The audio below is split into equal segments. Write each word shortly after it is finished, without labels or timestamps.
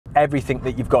everything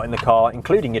that you've got in the car,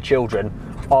 including your children,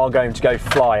 are going to go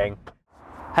flying.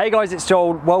 Hey guys, it's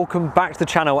Joel. Welcome back to the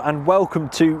channel and welcome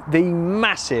to the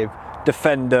massive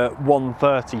Defender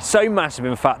 130. So massive,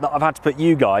 in fact, that I've had to put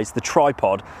you guys, the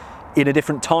tripod, in a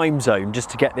different time zone just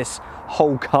to get this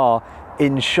whole car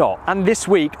in shot. And this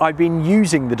week I've been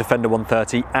using the Defender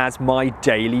 130 as my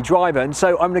daily driver, and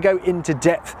so I'm going to go into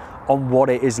depth on what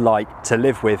it is like to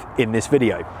live with in this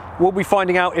video. We'll be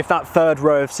finding out if that third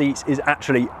row of seats is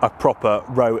actually a proper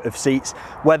row of seats,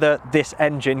 whether this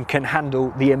engine can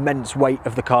handle the immense weight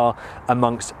of the car,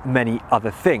 amongst many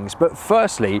other things. But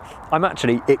firstly, I'm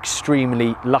actually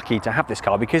extremely lucky to have this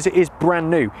car because it is brand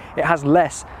new. It has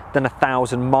less than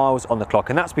 1,000 miles on the clock,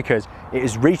 and that's because it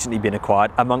has recently been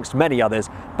acquired, amongst many others,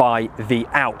 by The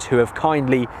Out, who have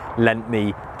kindly lent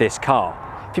me this car.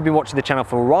 If you've been watching the channel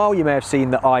for a while, you may have seen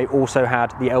that I also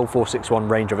had the L461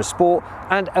 Range Rover Sport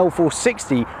and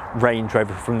L460 Range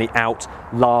Rover from The Out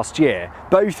last year,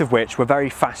 both of which were very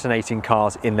fascinating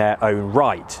cars in their own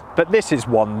right. But this is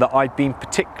one that I've been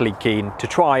particularly keen to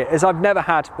try, as I've never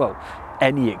had, well,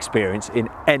 any experience in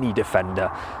any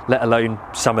Defender, let alone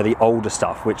some of the older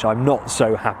stuff, which I'm not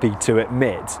so happy to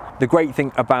admit. The great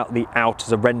thing about The Out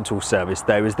as a rental service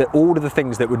though is that all of the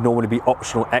things that would normally be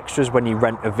optional extras when you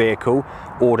rent a vehicle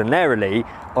ordinarily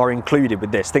are included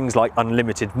with this. Things like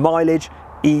unlimited mileage,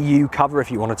 EU cover if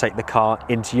you want to take the car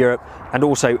into Europe, and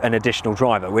also an additional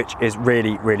driver, which is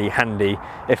really, really handy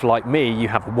if, like me, you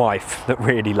have a wife that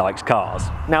really likes cars.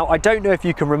 Now, I don't know if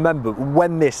you can remember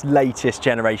when this latest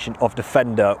generation of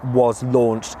Defender was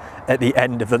launched at the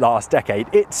end of the last decade.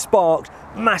 It sparked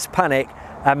mass panic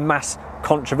and mass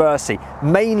controversy,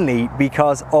 mainly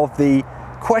because of the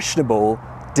questionable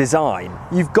design.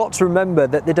 You've got to remember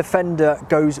that the Defender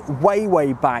goes way,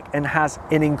 way back and has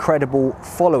an incredible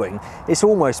following. It's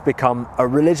almost become a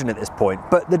religion at this point,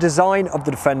 but the design of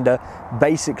the Defender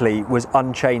basically was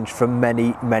unchanged for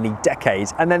many, many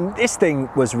decades. And then this thing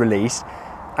was released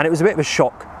and it was a bit of a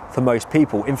shock for most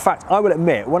people. In fact, I will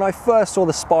admit, when I first saw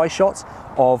the spy shots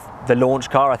of the launch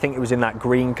car, I think it was in that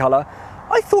green color,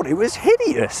 I thought it was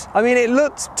hideous. I mean, it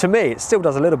looked, to me, it still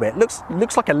does a little bit, looks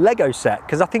like a Lego set,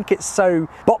 because I think it's so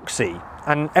boxy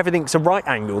and everything's a right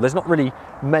angle. There's not really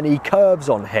many curves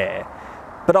on here.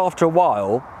 But after a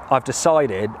while, I've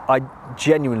decided I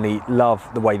genuinely love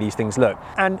the way these things look.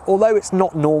 And although it's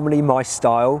not normally my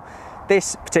style,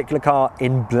 this particular car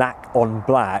in black on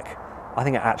black, I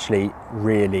think it actually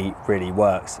really, really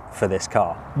works for this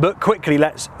car. But quickly,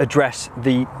 let's address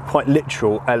the quite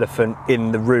literal elephant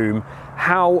in the room.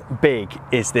 How big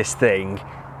is this thing?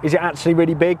 Is it actually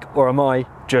really big, or am I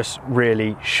just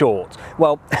really short?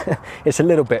 Well, it's a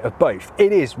little bit of both.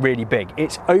 It is really big.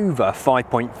 It's over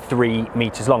 5.3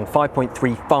 meters long,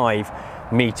 5.35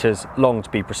 meters long to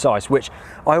be precise, which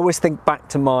I always think back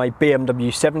to my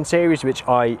BMW 7 Series, which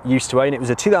I used to own. It was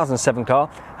a 2007 car,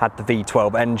 had the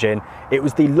V12 engine. It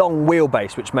was the long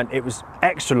wheelbase, which meant it was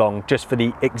extra long just for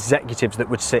the executives that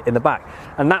would sit in the back.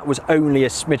 And that was only a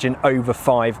smidgen over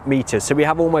 5 meters. So we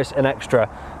have almost an extra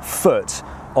foot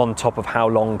on top of how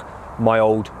long my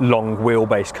old long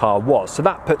wheelbase car was. So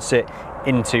that puts it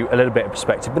into a little bit of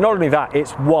perspective. But not only that,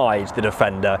 it's wide, the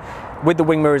Defender, with the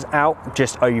wing mirrors out,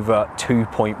 just over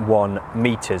 2.1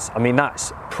 meters. I mean,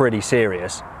 that's pretty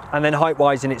serious. And then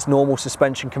height-wise, in its normal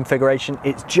suspension configuration,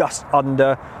 it's just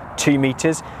under 2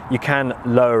 meters. You can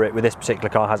lower it with this particular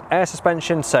car. It has air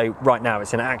suspension, so right now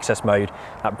it's in access mode.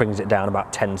 That brings it down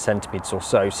about 10 centimeters or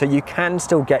so. So you can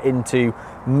still get into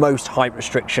most height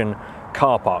restriction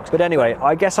car parks. But anyway,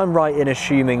 I guess I'm right in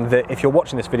assuming that if you're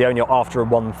watching this video and you're after a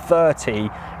 130,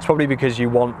 it's probably because you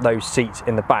want those seats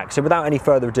in the back. So without any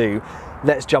further ado,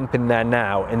 let's jump in there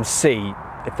now and see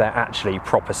if they're actually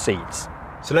proper seats.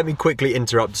 So let me quickly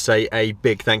interrupt to say a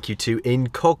big thank you to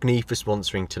Incogni for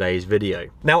sponsoring today's video.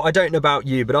 Now, I don't know about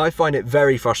you, but I find it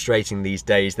very frustrating these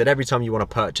days that every time you want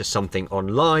to purchase something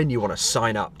online, you want to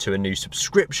sign up to a new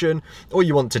subscription, or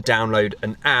you want to download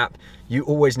an app, you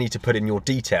always need to put in your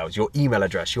details, your email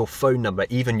address, your phone number,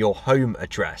 even your home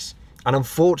address. And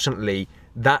unfortunately,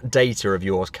 that data of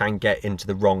yours can get into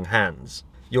the wrong hands.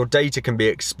 Your data can be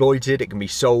exploited, it can be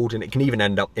sold, and it can even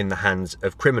end up in the hands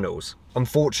of criminals.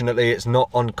 Unfortunately, it's not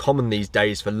uncommon these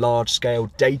days for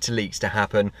large-scale data leaks to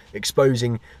happen,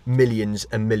 exposing millions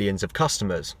and millions of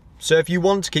customers. So if you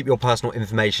want to keep your personal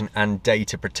information and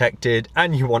data protected,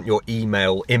 and you want your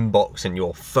email inbox and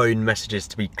your phone messages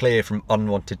to be clear from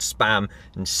unwanted spam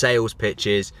and sales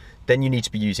pitches, then you need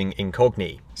to be using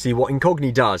Incogni. See, what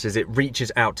Incogni does is it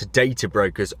reaches out to data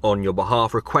brokers on your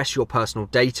behalf, requests your personal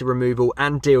data removal,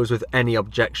 and deals with any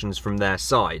objections from their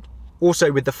side.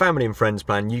 Also, with the family and friends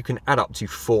plan, you can add up to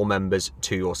 4 members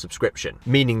to your subscription,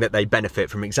 meaning that they benefit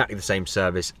from exactly the same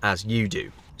service as you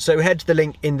do. So head to the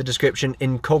link in the description,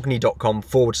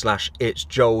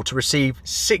 incogni.com/itsjoel, to receive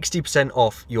 60%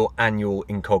 off your annual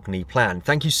Incogni plan.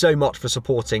 Thank you so much for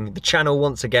supporting the channel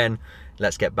once again.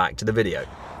 Let's get back to the video.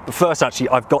 But first, actually,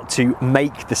 I've got to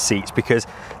make the seats because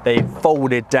they've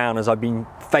folded down as I've been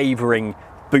favouring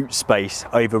boot space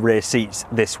over rear seats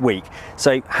this week.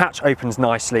 So hatch opens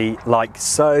nicely like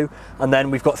so, and then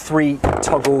we've got 3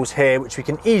 toggles here which we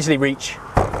can easily reach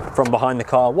from behind the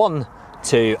car. 1,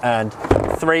 2 and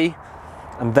 3,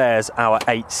 and there's our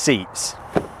 8 seats.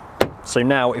 So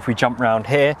now if we jump around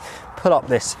here, pull up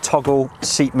this toggle,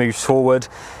 seat moves forward.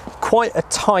 Quite a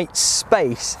tight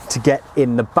space to get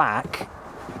in the back.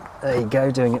 There you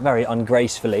go, doing it very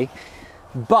ungracefully.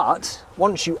 But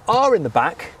once you are in the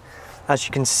back, as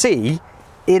you can see,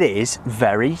 it is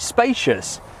very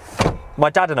spacious. My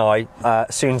dad and I,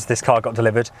 as soon as this car got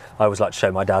delivered, I always like to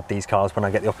show my dad these cars when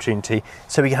I get the opportunity,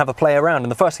 so we can have a play around.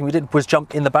 And the first thing we did was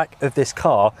jump in the back of this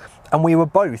car, and we were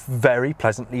both very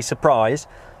pleasantly surprised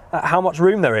at how much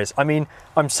room there is. I mean,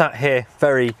 I'm sat here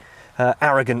very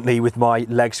arrogantly with my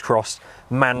legs crossed,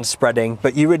 man spreading,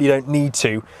 but you really don't need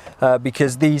to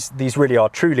because these really are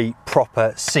truly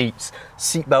proper seats.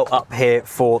 Seatbelt up here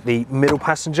for the middle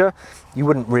passenger. You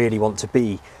wouldn't really want to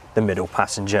be the middle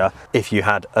passenger if you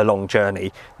had a long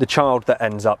journey. The child that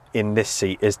ends up in this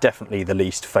seat is definitely the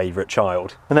least favourite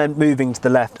child. And then moving to the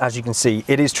left, as you can see,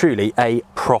 it is truly a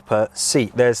proper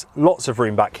seat. There's lots of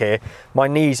room back here. My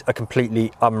knees are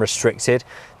completely unrestricted.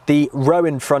 The row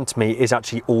in front of me is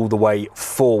actually all the way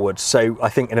forward, so I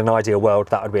think in an ideal world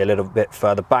that would be a little bit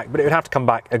further back, but it would have to come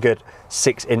back a good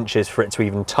 6 inches for it to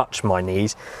even touch my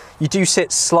knees. You do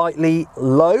sit slightly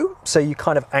low, so you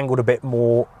kind of angled a bit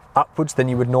more upwards than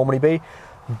you would normally be,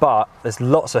 but there's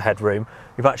lots of headroom.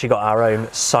 We've actually got our own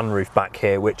sunroof back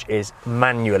here, which is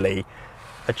manually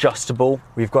adjustable.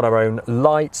 We've got our own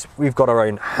lights, we've got our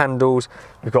own handles,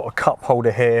 we've got a cup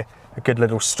holder here, a good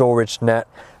little storage net,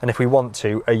 and if we want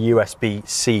to, a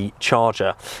USB-C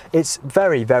charger. It's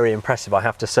very, very impressive, I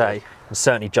have to say, and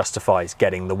certainly justifies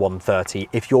getting the 130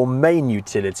 if your main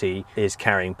utility is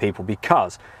carrying people,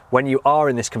 because when you are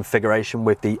in this configuration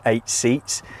with the 8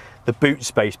 seats, the boot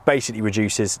space basically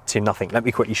reduces to nothing. Let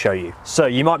me quickly show you. So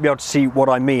you might be able to see what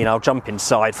I mean. I'll jump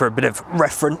inside for a bit of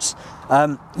reference.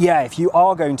 Yeah, if you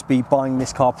are going to be buying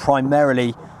this car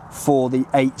primarily for the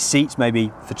 8 seats,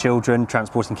 maybe for children,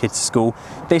 transporting kids to school,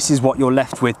 this is what you're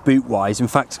left with boot-wise. In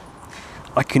fact,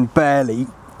 I can barely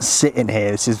sit in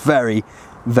here. This is very,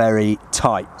 very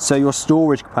tight. So your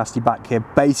storage capacity back here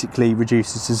basically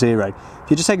reduces to 0. If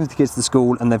you're just taking the kids to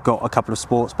school and they've got a couple of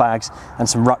sports bags and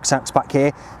some rucksacks back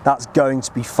here, that's going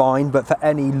to be fine. But for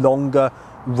any longer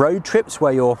road trips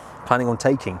where you're planning on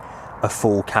taking a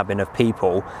full cabin of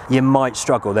people, you might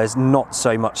struggle. There's not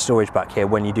so much storage back here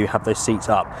when you do have those seats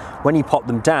up. When you pop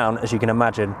them down, as you can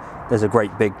imagine, there's a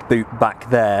great big boot back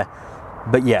there.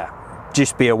 But yeah,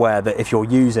 just be aware that if you're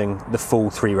using the full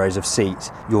 3 rows of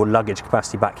seats, your luggage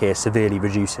capacity back here severely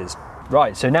reduces.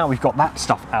 Right, so now we've got that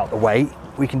stuff out the way,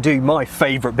 we can do my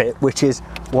favourite bit, which is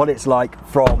what it's like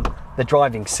from the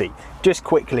driving seat. Just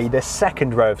quickly, the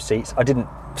second row of seats, I didn't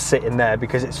sit in there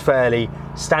because it's fairly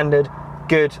standard.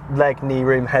 Good leg, knee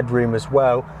room, headroom as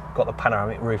well. Got the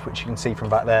panoramic roof, which you can see from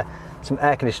back there. Some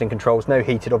air conditioning controls, no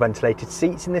heated or ventilated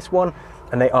seats in this one,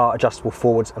 and they are adjustable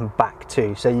forwards and back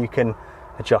too, so you can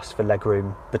adjust for leg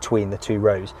room between the 2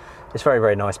 rows. It's very,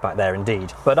 very nice back there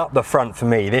indeed. But up the front for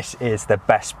me, this is the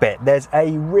best bit. There's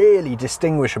a really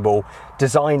distinguishable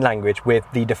design language with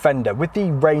the Defender. With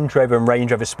the Range Rover and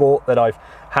Range Rover Sport that I've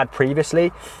had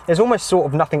previously, there's almost sort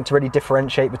of nothing to really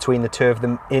differentiate between the 2 of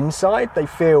them inside. They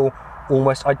feel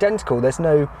almost identical. There's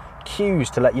no cues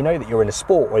to let you know that you're in a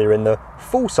Sport or you're in the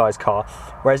full-size car,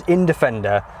 whereas in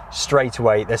Defender, straight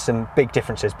away there's some big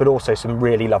differences, but also some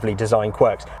really lovely design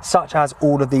quirks, such as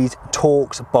all of these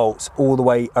Torx bolts all the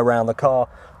way around the car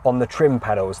on the trim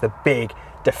panels, the big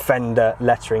Defender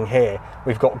lettering here.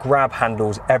 We've got grab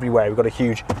handles everywhere. We've got a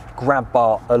huge grab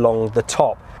bar along the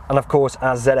top, and of course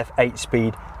our ZF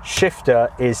 8-speed shifter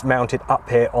is mounted up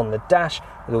here on the dash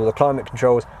with all the climate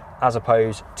controls, as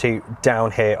opposed to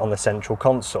down here on the central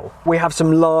console. We have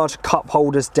some large cup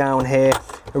holders down here,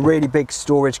 a really big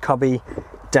storage cubby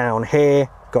down here,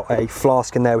 got a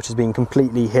flask in there which has been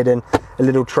completely hidden, a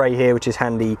little tray here which is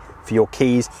handy for your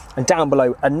keys, and down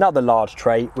below another large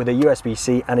tray with a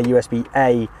USB-C and a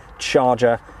USB-A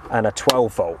charger and a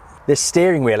 12-volt. This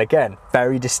steering wheel, again,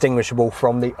 very distinguishable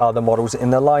from the other models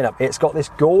in the lineup. It's got this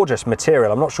gorgeous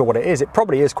material. I'm not sure what it is. It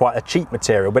probably is quite a cheap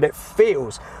material, but it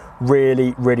feels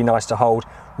Really, really nice to hold.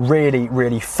 Really,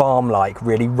 really farm-like,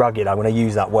 really rugged. I'm going to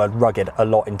use that word rugged a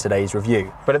lot in today's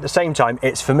review. But at the same time,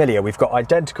 it's familiar. We've got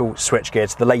identical switchgear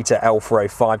to the later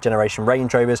L405 generation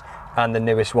Range Rovers and the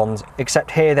newest ones,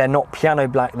 except here they're not piano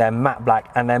black, they're matte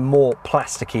black, and they're more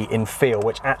plasticky in feel,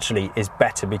 which actually is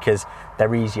better because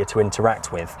they're easier to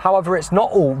interact with. However, it's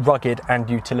not all rugged and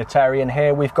utilitarian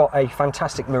here. We've got a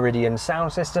fantastic Meridian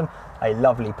sound system, a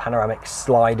lovely panoramic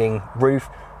sliding roof.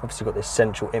 Obviously got this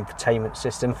central infotainment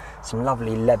system, some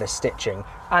lovely leather stitching,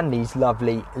 and these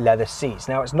lovely leather seats.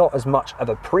 Now, it's not as much of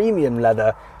a premium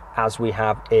leather as we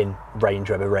have in Range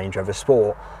Rover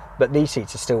Sport, but these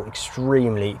seats are still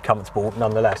extremely comfortable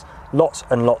nonetheless. Lots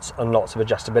and lots and lots of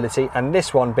adjustability, and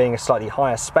this one being a slightly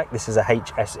higher spec, this is a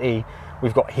HSE,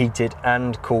 we've got heated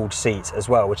and cooled seats as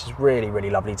well, which is really,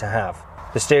 really lovely to have.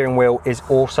 The steering wheel is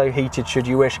also heated should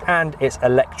you wish, and it's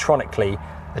electronically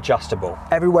adjustable.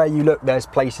 Everywhere you look, there's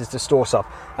places to store stuff.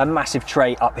 A massive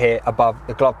tray up here above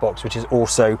the glove box, which is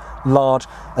also large.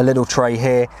 A little tray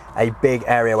here, a big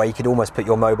area where you could almost put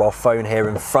your mobile phone here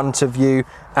in front of you,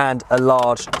 and a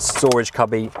large storage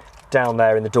cubby down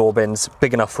there in the door bins,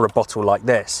 big enough for a bottle like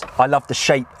this. I love the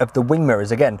shape of the wing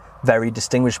mirrors, again, very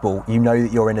distinguishable. You know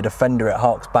that you're in a Defender, it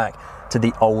harks back to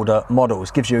the older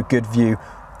models, gives you a good view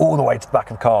all the way to the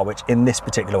back of the car, which in this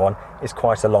particular one is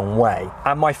quite a long way.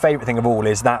 And my favourite thing of all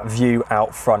is that view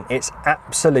out front. It's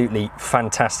absolutely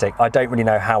fantastic. I don't really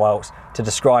know how else to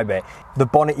describe it. The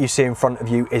bonnet you see in front of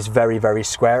you is very, very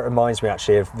square. It reminds me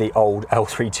actually of the old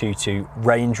L322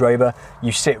 Range Rover.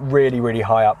 You sit really, really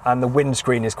high up, and the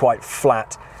windscreen is quite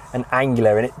flat and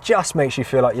angular, and it just makes you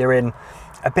feel like you're in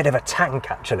a bit of a tank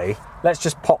actually. Let's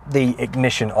just pop the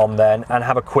ignition on then and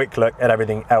have a quick look at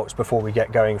everything else before we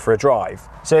get going for a drive.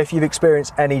 So if you've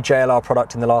experienced any JLR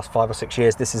product in the last 5 or 6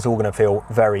 years, this is all going to feel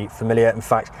very familiar. In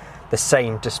fact, the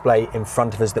same display in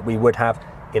front of us that we would have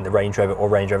in the Range Rover or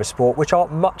Range Rover Sport, which are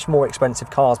much more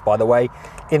expensive cars, by the way.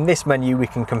 In this menu, we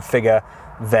can configure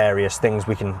various things.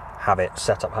 We can have it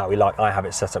set up how we like. I have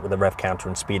it set up with a rev counter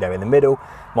and speedo in the middle,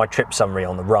 my trip summary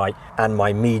on the right, and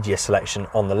my media selection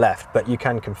on the left, but you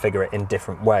can configure it in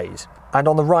different ways. And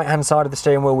on the right hand side of the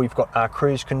steering wheel, we've got our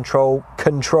cruise control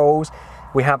controls.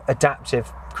 We have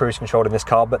adaptive cruise control in this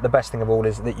car, but the best thing of all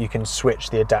is that you can switch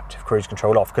the adaptive cruise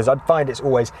control off, because I'd find it's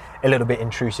always a little bit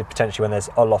intrusive potentially when there's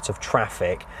a lot of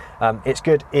traffic. It's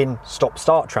good in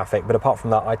stop-start traffic, but apart from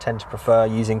that, I tend to prefer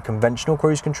using conventional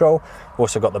cruise control.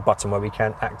 Also got the button where we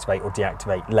can activate or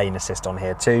deactivate lane assist on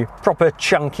here too. Proper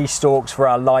chunky stalks for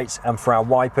our lights and for our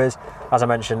wipers. As I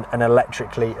mentioned, an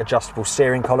electrically adjustable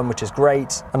steering column, which is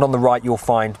great. And on the right, you'll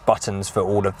find buttons for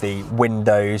all of the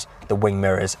windows, the wing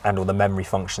mirrors, and all the memory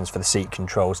functions for the seat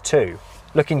controls too.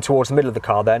 Looking towards the middle of the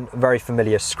car then, a very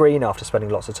familiar screen after spending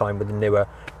lots of time with the newer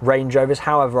Range Rovers.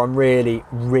 However, I'm really,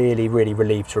 really, really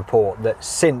relieved to report that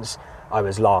since I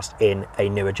was last in a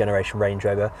newer generation Range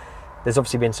Rover, there's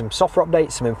obviously been some software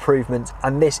updates, some improvements,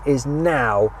 and this is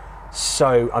now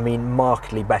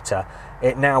markedly better.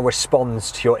 It now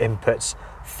responds to your inputs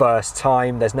first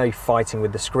time. There's no fighting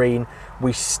with the screen.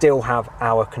 We still have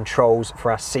our controls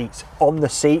for our seats on the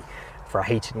seat, for our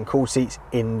heated and cooled seats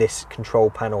in this control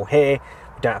panel here.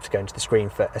 We don't have to go into the screen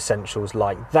for essentials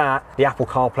like that. The Apple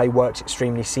CarPlay works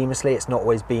extremely seamlessly. It's not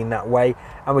always been that way.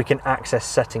 And we can access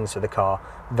settings for the car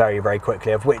very, very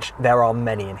quickly, of which there are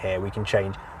many in here. We can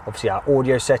change obviously our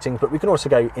audio settings, but we can also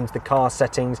go into the car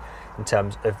settings in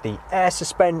terms of the air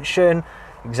suspension,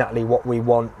 exactly what we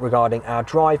want regarding our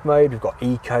drive mode. We've got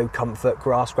eco, comfort,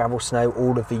 grass, gravel, snow,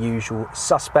 all of the usual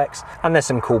suspects. And there's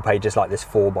some cool pages like this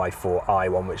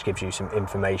 4x4i one, which gives you some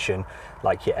information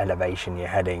like your elevation, your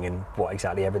heading, and what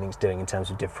exactly everything's doing in terms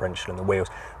of differential and the wheels,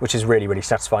 which is really, really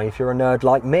satisfying if you're a nerd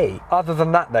like me. Other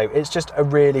than that though, it's just a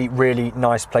really, really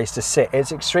nice place to sit.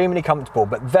 It's extremely comfortable,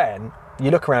 but then you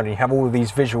look around and you have all of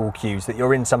these visual cues that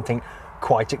you're in something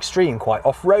quite extreme, quite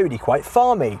off-roady, quite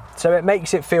farmy. So it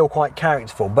makes it feel quite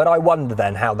characterful, but I wonder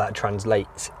then how that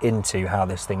translates into how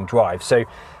this thing drives. So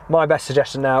my best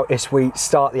suggestion now is we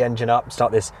start the engine up,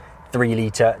 start this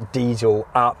 3-litre diesel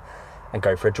up and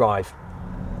go for a drive.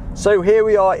 So here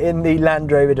we are in the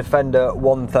Land Rover Defender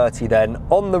 130 then,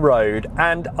 on the road,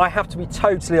 and I have to be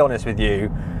totally honest with you,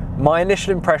 my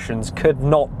initial impressions could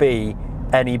not be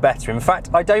any better. In fact,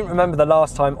 I don't remember the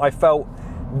last time I felt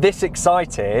this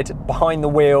excited behind the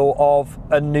wheel of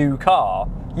a new car.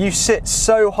 You sit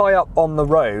so high up on the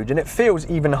road, and it feels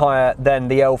even higher than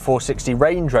the L460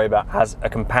 Range Rover as a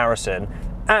comparison,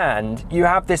 and you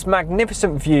have this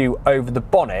magnificent view over the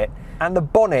bonnet, and the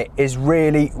bonnet is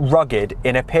really rugged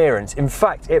in appearance. In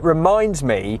fact, it reminds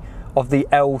me of the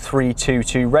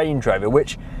L322 Range Rover,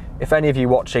 which, if any of you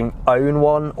watching own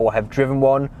one or have driven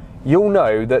one, you'll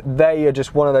know that they are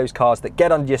just one of those cars that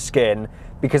get under your skin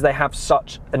because they have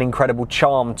such an incredible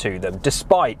charm to them,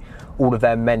 despite all of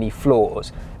their many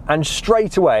flaws. And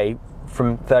straight away,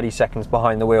 from 30 seconds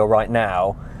behind the wheel right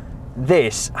now,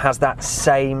 this has that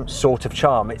same sort of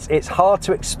charm. It's hard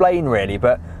to explain really,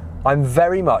 but I'm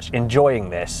very much enjoying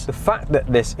this. The fact that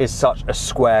this is such a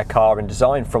square car in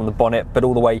design from the bonnet but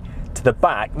all the way to the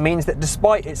back means that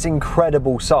despite its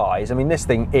incredible size, I mean, this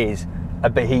thing is a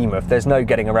behemoth, there's no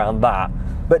getting around that.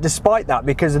 But despite that,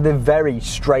 because of the very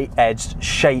straight-edged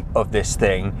shape of this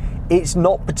thing, it's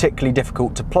not particularly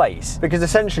difficult to place, because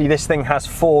essentially this thing has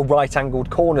 4 right-angled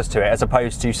corners to it as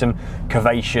opposed to some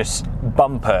curvaceous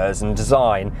bumpers and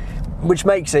design, which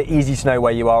makes it easy to know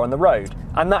where you are on the road.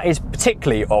 And that is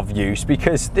particularly of use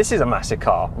because this is a massive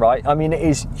car, right? I mean, it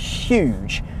is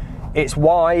huge. It's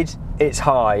wide, it's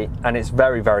high, and it's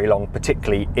very, very long,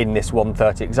 particularly in this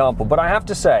 130 example. But I have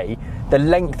to say, the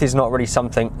length is not really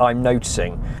something I'm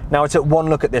noticing. Now, I took one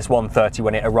look at this 130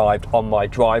 when it arrived on my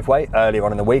driveway earlier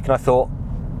on in the week, and I thought,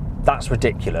 that's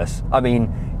ridiculous. I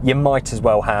mean, you might as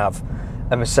well have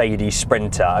a Mercedes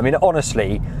Sprinter. I mean, it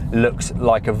honestly looks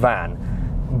like a van.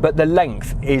 But the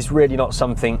length is really not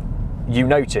something you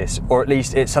notice, or at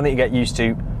least it's something you get used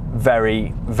to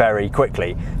very, very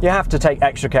quickly. You have to take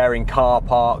extra care in car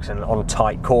parks and on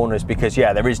tight corners because,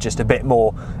 yeah, there is just a bit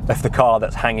more of the car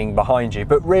that's hanging behind you.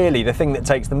 But really, the thing that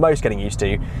takes the most getting used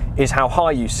to is how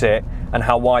high you sit and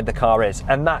how wide the car is.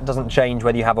 And that doesn't change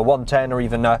whether you have a 110 or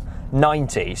even a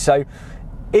 90. So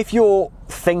if you're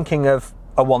thinking of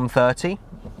a 130,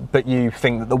 but you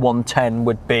think that the 110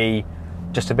 would be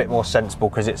just a bit more sensible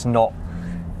because it's not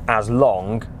as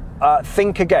long,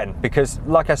 think again, because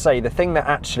like I say, the thing that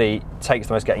actually takes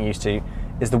the most getting used to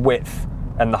is the width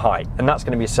and the height, and that's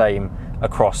going to be the same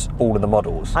across all of the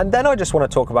models. And then I just want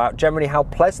to talk about generally how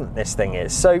pleasant this thing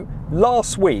is. So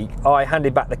last week I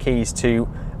handed back the keys to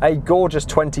a gorgeous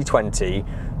 2020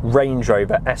 Range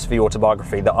Rover SV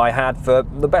Autobiography that I had for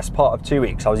the best part of 2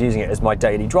 weeks. I was using it as my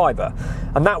daily driver,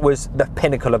 and that was the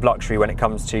pinnacle of luxury when it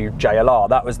comes to JLR.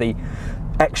 That was the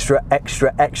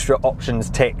extra options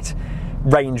ticked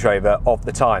Range Rover of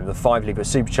the time, the 5-litre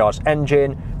supercharged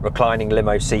engine, reclining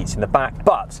limo seats in the back.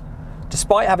 But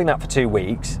despite having that for 2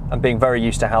 weeks and being very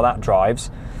used to how that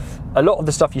drives, a lot of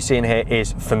the stuff you see in here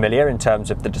is familiar in terms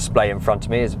of the display in front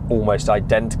of me is almost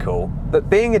identical. But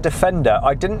being a Defender,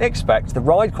 I didn't expect the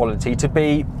ride quality to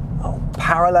be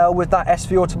parallel with that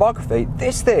SV Autobiography.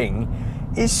 This thing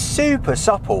is super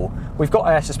supple. We've got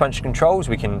air suspension controls,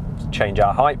 we can change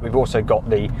our height. We've also got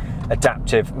the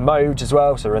adaptive modes as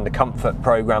well, so we're in the comfort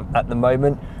program at the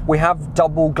moment. We have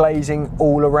double glazing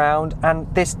all around,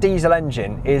 and this diesel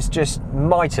engine is just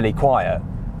mightily quiet.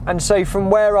 And so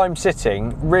from where I'm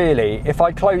sitting, really, if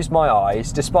I close my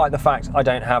eyes, despite the fact I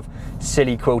don't have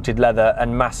silly quilted leather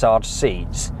and massage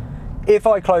seats, if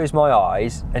I close my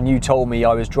eyes and you told me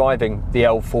I was driving the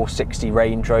L460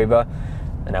 Range Rover,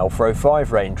 an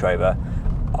L405 Range Rover,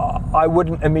 I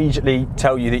wouldn't immediately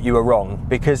tell you that you were wrong,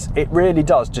 because it really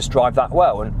does just drive that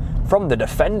well. And from the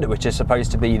Defender, which is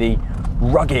supposed to be the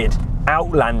rugged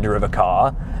outlander of a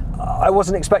car, I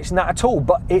wasn't expecting that at all,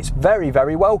 but it's very,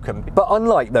 very welcome. But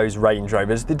unlike those Range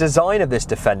Rovers, the design of this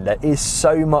Defender is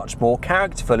so much more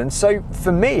characterful, and so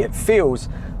for me it feels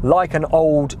like an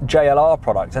old JLR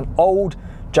product, and old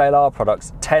JLR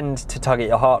products tend to tug at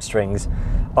your heartstrings,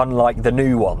 unlike the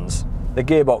new ones. The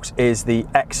gearbox is the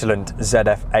excellent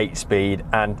ZF 8-speed,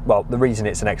 and well, the reason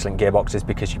it's an excellent gearbox is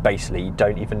because you basically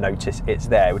don't even notice it's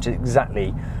there, which is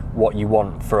exactly what you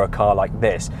want for a car like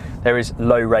this. There is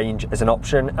low range as an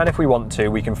option, and if we want to,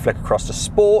 we can flick across to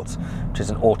Sport, which is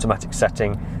an automatic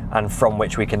setting, and from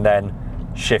which we can then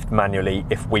shift manually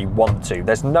if we want to.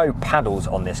 There's no paddles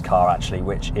on this car actually,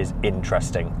 which is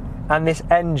interesting. And this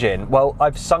engine, well,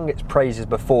 I've sung its praises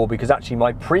before because actually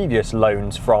my previous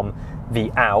loans from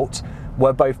the Out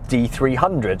were both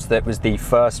D300s. That was the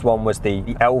first one was the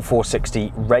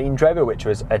L460 Range Rover, which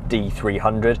was a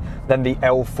D300, then the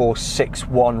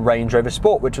L461 Range Rover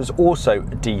Sport, which was also a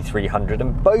D300,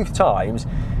 and both times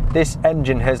this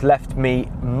engine has left me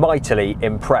mightily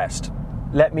impressed.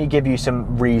 Let me give you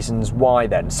some reasons why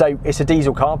then. So it's a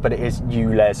diesel car, but it is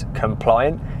ULEZ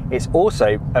compliant. It's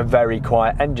also a very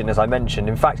quiet engine, as I mentioned.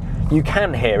 In fact, you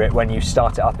can hear it when you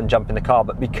start it up and jump in the car,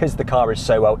 but because the car is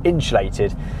so well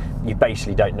insulated, you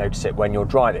basically don't notice it when you're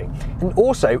driving. And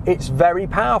also, it's very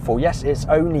powerful. Yes, it's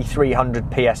only 300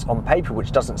 PS on paper,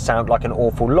 which doesn't sound like an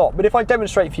awful lot, but if I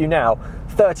demonstrate for you now,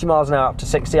 30 miles an hour up to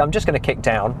 60, I'm just gonna kick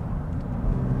down.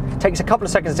 Takes a couple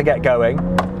of seconds to get going,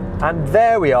 and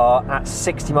there we are at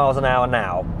 60 miles an hour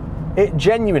now. It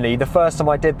genuinely, the first time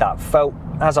I did that, felt,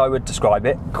 as I would describe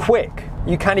it, quick.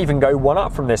 You can even go one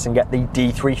up from this and get the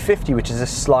D350, which is a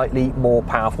slightly more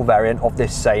powerful variant of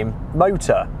this same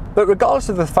motor. But regardless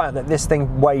of the fact that this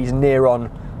thing weighs near on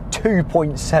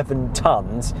 2.7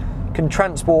 tons, can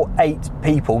transport 8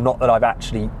 people, not that I've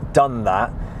actually done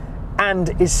that,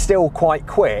 and is still quite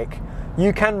quick,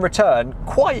 you can return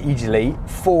quite easily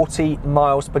 40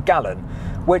 miles per gallon,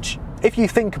 which, if you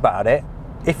think about it,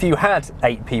 if you had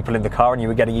 8 people in the car and you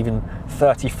were getting even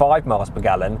 35 miles per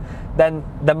gallon, then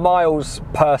the miles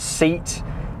per seat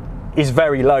is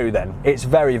very low then. It's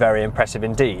very, very impressive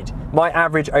indeed. My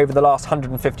average over the last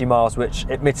 150 miles, which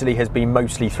admittedly has been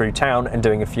mostly through town and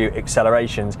doing a few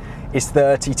accelerations, is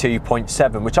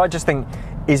 32.7, which I just think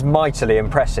is mightily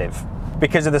impressive.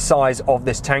 Because of the size of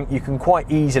this tank, you can quite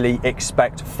easily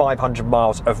expect 500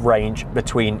 miles of range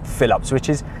between fill-ups, which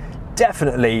is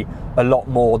definitely a lot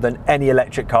more than any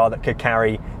electric car that could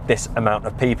carry this amount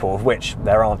of people, of which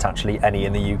there aren't actually any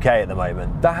in the UK at the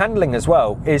moment. The handling as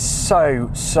well is so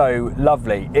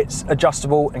lovely. It's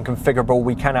adjustable and configurable.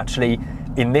 We can actually,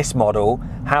 in this model,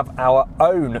 have our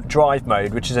own drive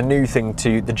mode, which is a new thing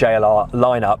to the JLR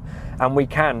lineup, and we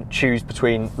can choose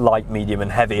between light, medium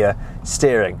and heavier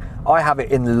steering. I have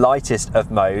it in the lightest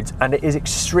of modes, and it is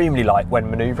extremely light when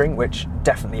manoeuvring, which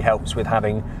definitely helps with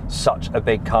having such a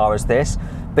big car as this.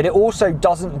 But it also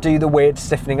doesn't do the weird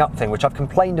stiffening up thing, which I've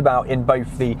complained about in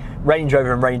both the Range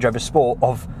Rover and Range Rover Sport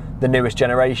of the newest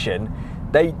generation.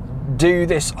 They do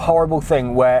this horrible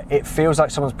thing where it feels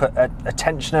like someone's put a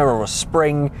tensioner or a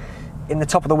spring in the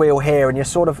top of the wheel here, and you're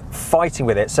sort of fighting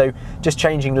with it. So just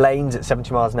changing lanes at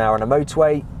 70 miles an hour on a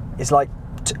motorway is like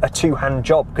a two-hand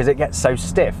job because it gets so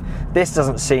stiff. This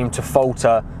doesn't seem to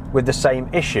falter with the same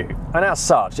issue, and as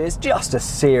such it's just a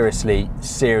seriously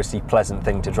pleasant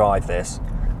thing to drive this.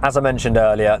 As I mentioned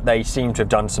earlier, they seem to have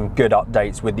done some good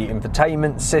updates with the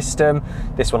infotainment system.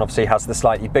 This one obviously has the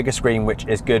slightly bigger screen, which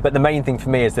is good, but the main thing for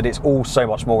me is that it's all so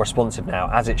much more responsive now,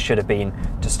 as it should have been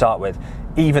to start with.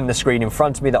 Even the screen in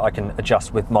front of me that I can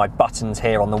adjust with my buttons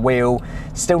here on the wheel,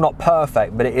 still not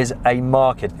perfect, but it is a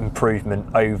marked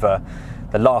improvement over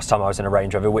the last time I was in a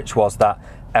Range Rover, which was that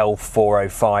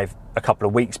L405 a couple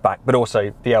of weeks back, but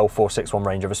also the L461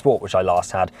 Range Rover Sport, which I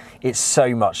last had. It's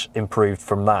so much improved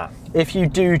from that. If you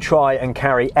do try and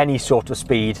carry any sort of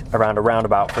speed around a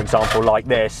roundabout, for example, like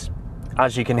this,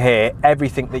 as you can hear,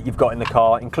 everything that you've got in the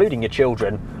car, including your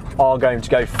children, are going to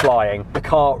go flying. The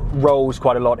car rolls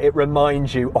quite a lot. It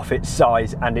reminds you of its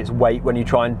size and its weight when you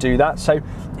try and do that. So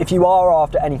if you are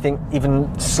after anything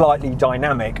even slightly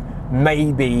dynamic,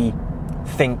 maybe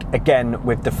think again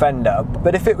with Defender.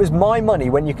 But if it was my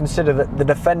money, when you consider that the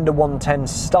Defender 110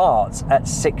 starts at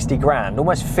 60 grand,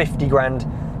 almost 50 grand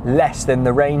less than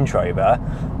the Range Rover,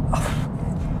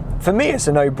 for me it's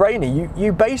a no-brainer.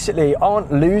 You basically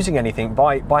aren't losing anything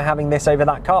by having this over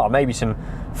that car. Maybe some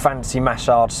fancy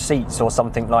massage seats or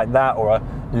something like that, or a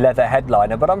leather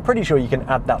headliner, but I'm pretty sure you can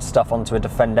add that stuff onto a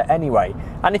Defender anyway.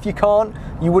 And if you can't,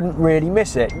 you wouldn't really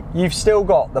miss it. You've still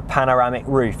got the panoramic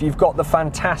roof, you've got the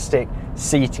fantastic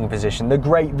seating position, the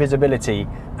great visibility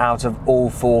out of all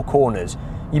 4 corners.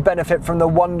 You benefit from the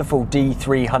wonderful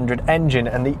D300 engine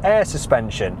and the air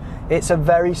suspension. It's a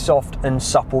very soft and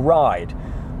supple ride.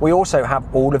 We also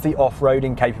have all of the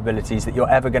off-roading capabilities that you're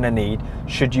ever going to need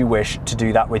should you wish to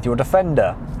do that with your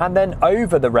Defender. And then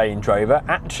over the Range Rover,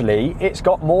 actually, it's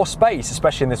got more space,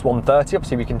 especially in this 130.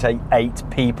 Obviously, we can take 8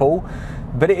 people,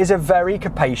 but it is a very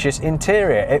capacious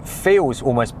interior. It feels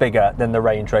almost bigger than the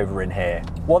Range Rover in here.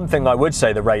 One thing I would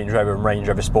say the Range Rover and Range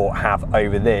Rover Sport have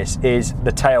over this is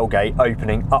the tailgate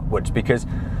opening upwards, because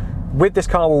with this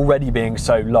car already being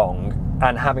so long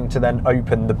and having to then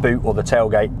open the boot or the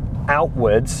tailgate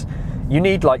outwards, you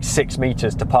need like 6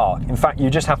 meters to park. In fact,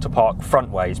 you just have to park front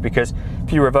ways, because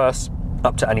if you reverse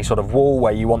up to any sort of wall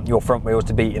where you want your front wheels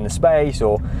to be in the space,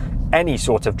 or any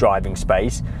sort of driving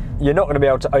space, you're not going to be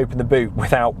able to open the boot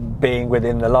without being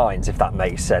within the lines, if that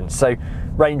makes sense. So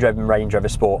Range Rover and Range Rover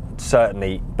Sport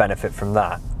certainly benefit from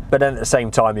that. But then at the same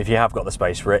time, if you have got the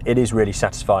space for it, it is really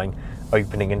satisfying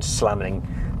opening and slamming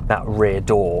that rear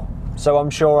door. So I'm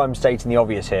sure I'm stating the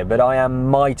obvious here, but I am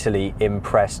mightily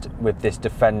impressed with this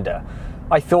Defender.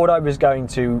 I thought I was going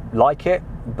to like it,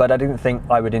 but I didn't think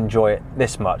I would enjoy it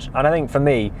this much. And I think for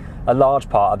me, a large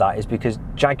part of that is because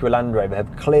Jaguar Land Rover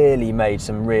have clearly made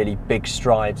some really big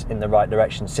strides in the right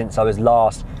direction since I was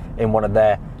last in one of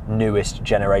their newest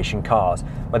generation cars.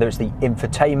 Whether it's the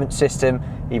infotainment system,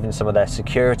 even some of their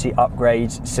security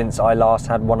upgrades since I last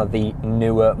had one of the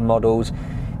newer models.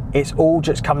 It's all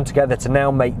just come together to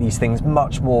now make these things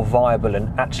much more viable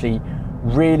and actually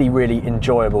really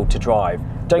enjoyable to drive.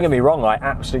 Don't get me wrong, I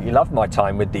absolutely loved my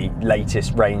time with the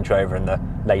latest Range Rover and the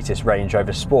latest Range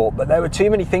Rover Sport, but there were too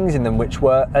many things in them which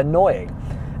were annoying.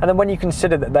 And then when you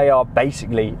consider that they are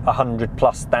basically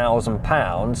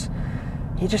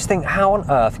 £100,000+, you just think, how on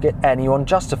earth could anyone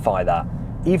justify that?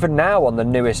 Even now on the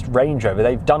newest Range Rover,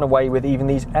 they've done away with even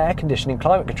these air conditioning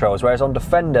climate controls, whereas on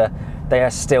Defender, they are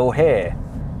still here.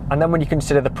 And then when you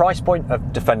consider the price point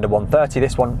of Defender 130,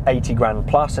 this one 80 grand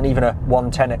plus, and even a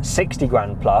 110 at 60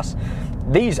 grand plus,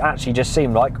 these actually just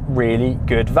seem like really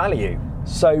good value.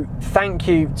 So thank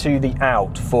you to the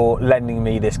Out for lending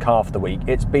me this car for the week.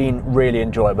 It's been really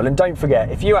enjoyable. And don't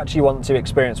forget, if you actually want to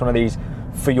experience one of these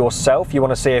for yourself, you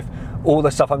want to see if all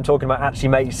the stuff I'm talking about actually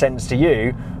makes sense to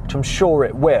you, which I'm sure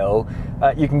it will,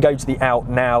 you can go to the Out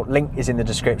now, link is in the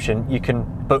description. You can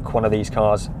book one of these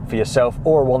cars for yourself,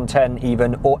 or a 110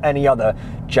 even, or any other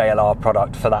JLR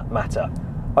product for that matter.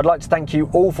 I'd like to thank you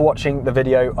all for watching the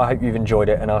video. I hope you've enjoyed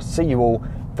it, and I'll see you all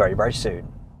very, very soon.